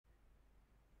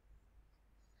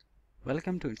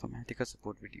Welcome to Informatica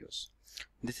support videos.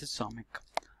 This is Samik.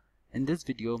 In this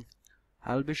video,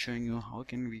 I'll be showing you how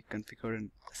can we configure an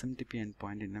SMTP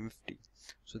endpoint in MFT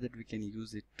so that we can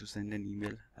use it to send an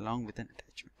email along with an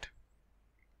attachment.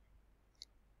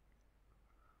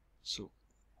 So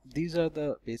these are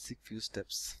the basic few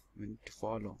steps we need to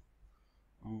follow.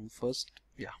 First,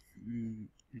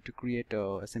 need to create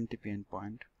a SMTP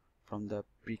endpoint from the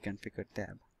pre-configured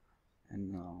tab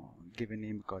and give a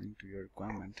name according to your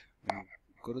requirement.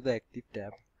 Go to the active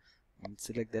tab and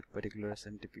select that particular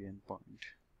SMTP endpoint.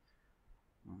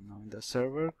 Now in the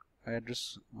server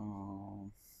address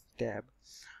tab,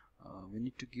 we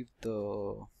need to give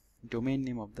the domain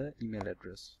name of the email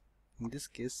address. In this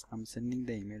case, I'm sending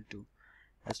the email to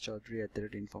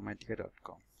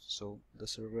schaudhary@informatica.com, so the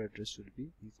server address will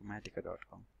be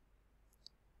informatica.com.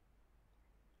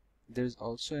 There is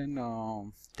also an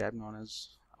tab known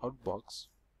as outbox,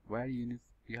 where you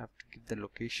have to give the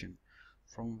location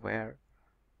from where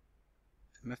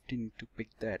MFT need to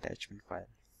pick the attachment file.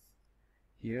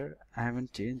 Here I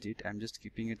haven't changed it, I'm just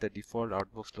keeping it the default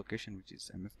outbox location, which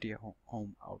is MFT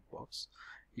home outbox.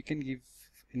 You can give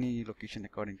any location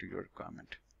according to your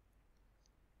requirement.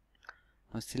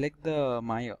 Now select the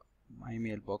my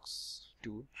mailbox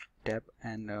tool tab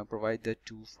and provide the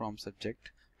to from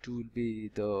subject. To will be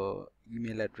the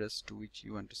email address to which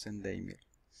you want to send the email.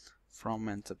 From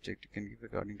and subject you can give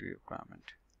according to your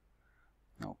requirement.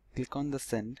 Now click on the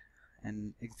send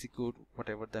and execute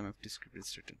whatever the MFT script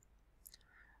is written.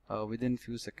 Within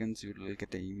few seconds you will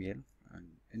get an email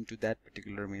into that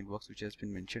particular mailbox which has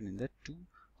been mentioned in the to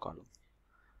column.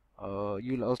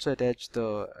 You'll also get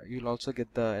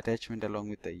the attachment along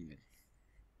with the email.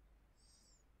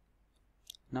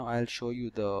 Now I'll show you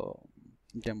the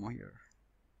demo here.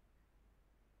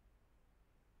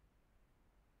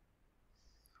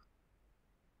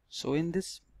 So in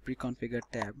this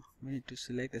pre-configured tab, we need to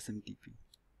select SMTP,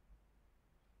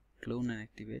 clone and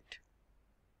activate.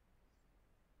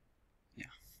 We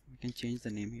can change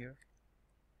the name here.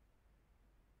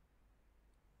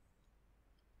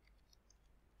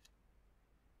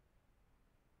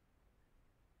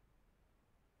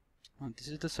 Now this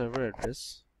is the server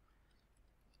address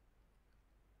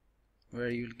where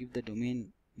you will give the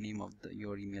domain name of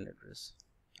your email address.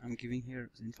 I'm giving here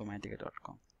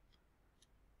informatica.com.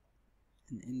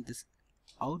 In this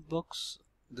outbox,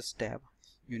 this tab,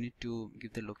 you need to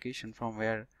give the location from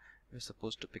where you're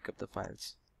supposed to pick up the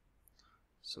files.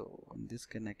 So in this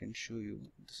case I can show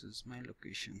you, this is my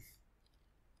location.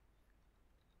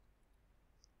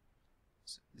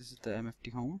 So this is the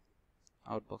MFT home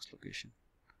outbox location.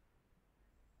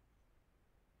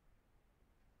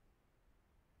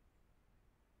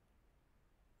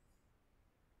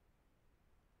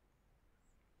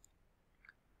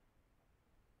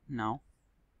 Now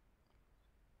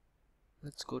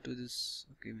let's go to this.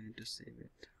 Okay, we need to save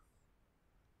it.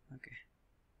 Okay.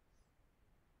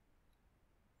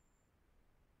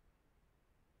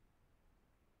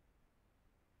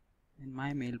 In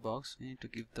my mailbox, we need to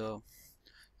give the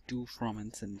to, from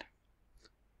and send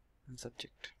and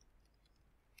subject.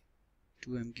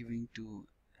 To I'm giving to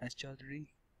Schaudhary.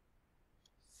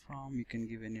 From you can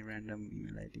give any random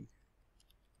email ID.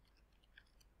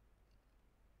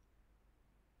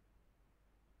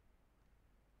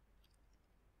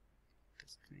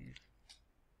 Test mail.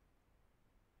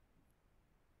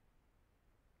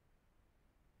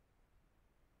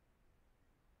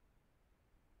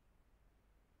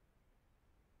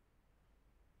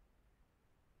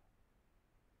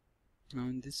 Now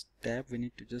in this tab we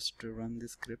need to just run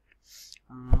this script.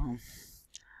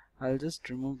 I'll just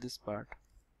remove this part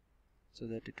so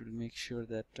that it will make sure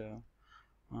that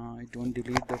it won't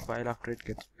delete the file after it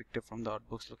gets picked up from the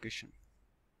outbox location.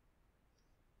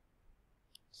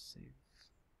 Save.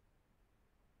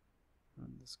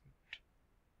 Run the script.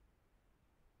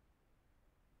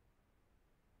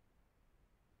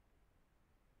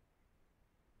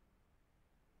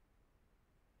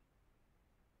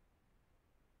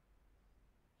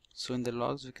 So in the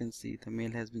logs we can see the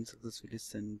mail has been successfully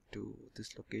sent to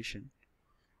this location.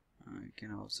 You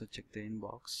can also check the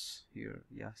inbox here.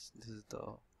 Yes, this is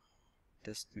the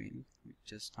test mail we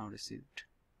just now received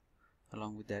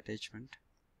along with the attachment.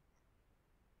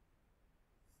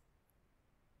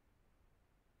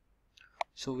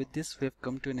 So with this we have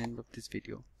come to an end of this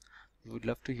video. We would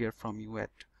love to hear from you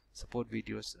at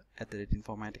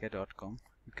supportvideos@informatica.com.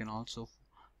 You can also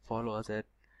follow us at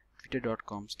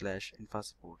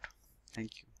twitter.com/infasupport.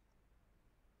 Thank you.